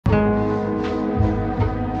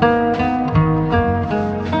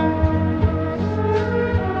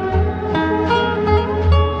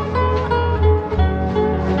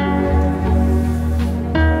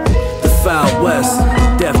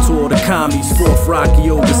commies. Fourth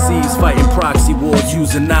Rocky overseas, fighting proxy wars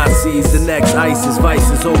using Nazis. The next ISIS,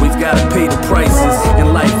 vices always gotta pay the prices.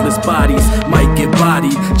 And lifeless bodies might get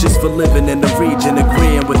bodied just for living in the region,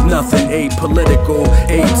 agreeing with nothing. Apolitical,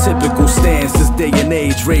 atypical stance. This day and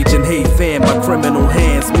age, raging hate fanned by criminal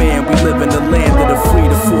hands. Man, we live in the land of the free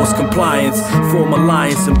to force compliance. Form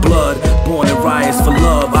alliance in blood, born in riots for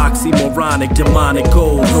love. Oxymoronic, demonic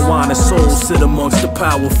goals. No honest souls sit amongst the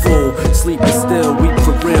powerful. Sleeping still, weep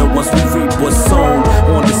for real once we reap what's sown.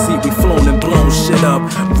 On the sea, we flown and blown shit up.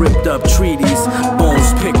 Ripped up treaties,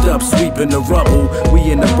 bones picked up, sweeping the rubble.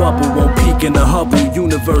 We in the bubble, won't peek in the Hubble.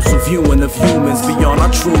 Universal viewing of humans beyond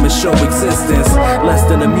our Truman Show existence. Less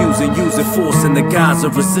than amusing, using force in the guise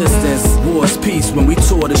of resistance. War's peace when we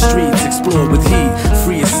tour the streets, explore with heat.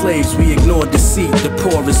 Free as slaves, we ignore deceit. The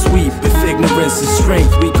poor is sweep. If ignorance is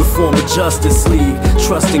strength, we could form a justice league.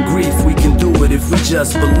 Trust and grief, we can do it if we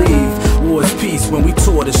just believe. War is peace when we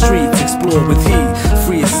tour the streets, explore with heat.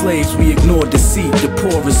 Free as slaves, we ignore deceit. The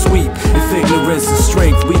poor is sweep. If ignorance is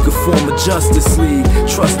strength, we could form a justice league.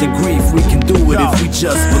 Trust and grief, we can do it if we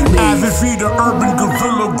just believe. Avid feeder, urban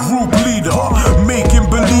guerrilla group leader, making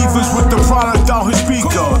believers with the product out his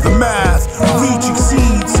speaker. The math, reach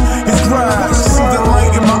exceeds his grasp. See the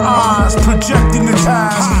light in my eyes, projecting the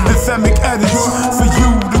task. Anthemic edits for you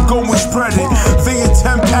to go and spread it. They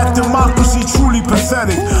attempt at democracy, truly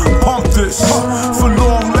pathetic. Pump this for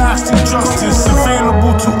long-lasting justice,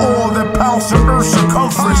 available to all that pounce on Earth's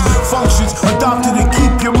circumference. Functions adopted to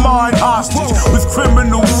keep your mind hostage. With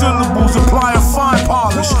criminal syllables, apply a fine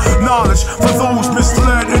polish. Knowledge for those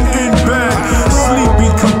misled and in bed,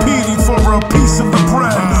 sleeping, competing for a piece of the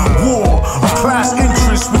bread. War of class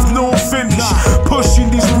interests with no finish,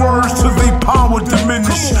 pushing these words till they power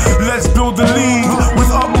diminish. Let's build a league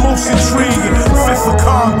with utmost intrigue, fit for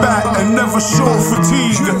combat and never show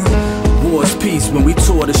fatigue. War's peace when we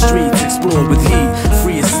tour the streets, explore with heat.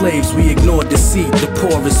 Free as slaves, we ignore deceit. The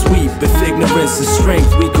poor is sweep. If ignorance is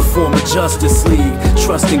strength, we could form a justice league.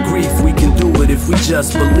 Trust and grief, we can do it if we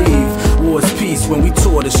just believe. War's peace when we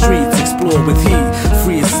tour the streets, explore with heat.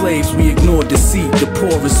 Free as slaves, we ignore deceit. The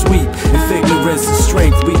poor is sweep. If ignorance is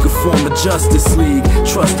strength, we could form a justice league.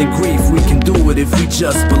 Trust and grief, we can do it if we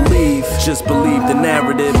just believe. Just believe the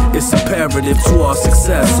narrative, it's imperative to our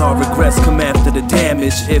success. Our regrets come after the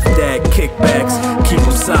damage. If that kickbacks, keep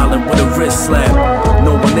them silent with a wrist slap.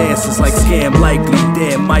 No one answers like scam likely.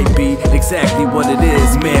 There might be exactly what it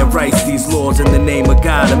is. Man writes these laws in the name of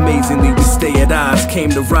God. Amazingly we stay at odds. Came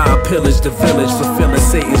to rob, pillage the village, fulfilling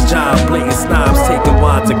Satan's job. Blatant snobs taking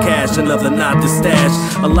wads of cash, another not to stash.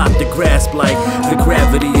 A lot to grasp like the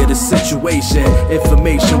gravity of the situation.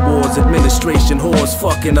 Information wars, administration whores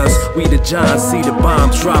fucking us. We the Johns see the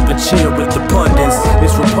bombs drop and chill with the pundits.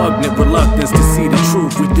 It's repugnant reluctance to see the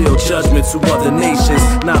truth. We deal judgment to other nations,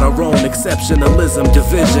 not our own. Exceptionalism,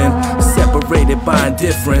 division, separated by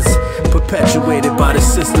indifference, perpetuated by the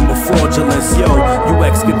system of fraudulence. Yo, you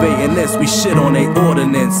excavating this, we shit on a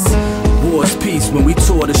ordinance. War's peace when we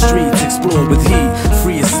tour the streets, explore with heat.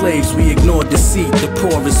 Free as slaves, we ignore deceit. The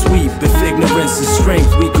poor is sweep. If ignorance is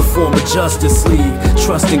strength, we could form a justice league.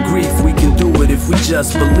 Trust and grief, we can do it if we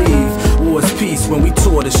just believe. War's peace when we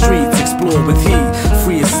tour the streets, explore with heat.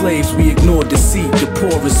 Free as slaves, we ignore deceit. The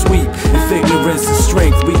poor is sweep. If ignorance is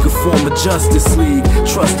strength, we could form a justice league.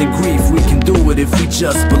 Trust and grief, we can do it if we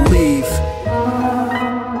just believe.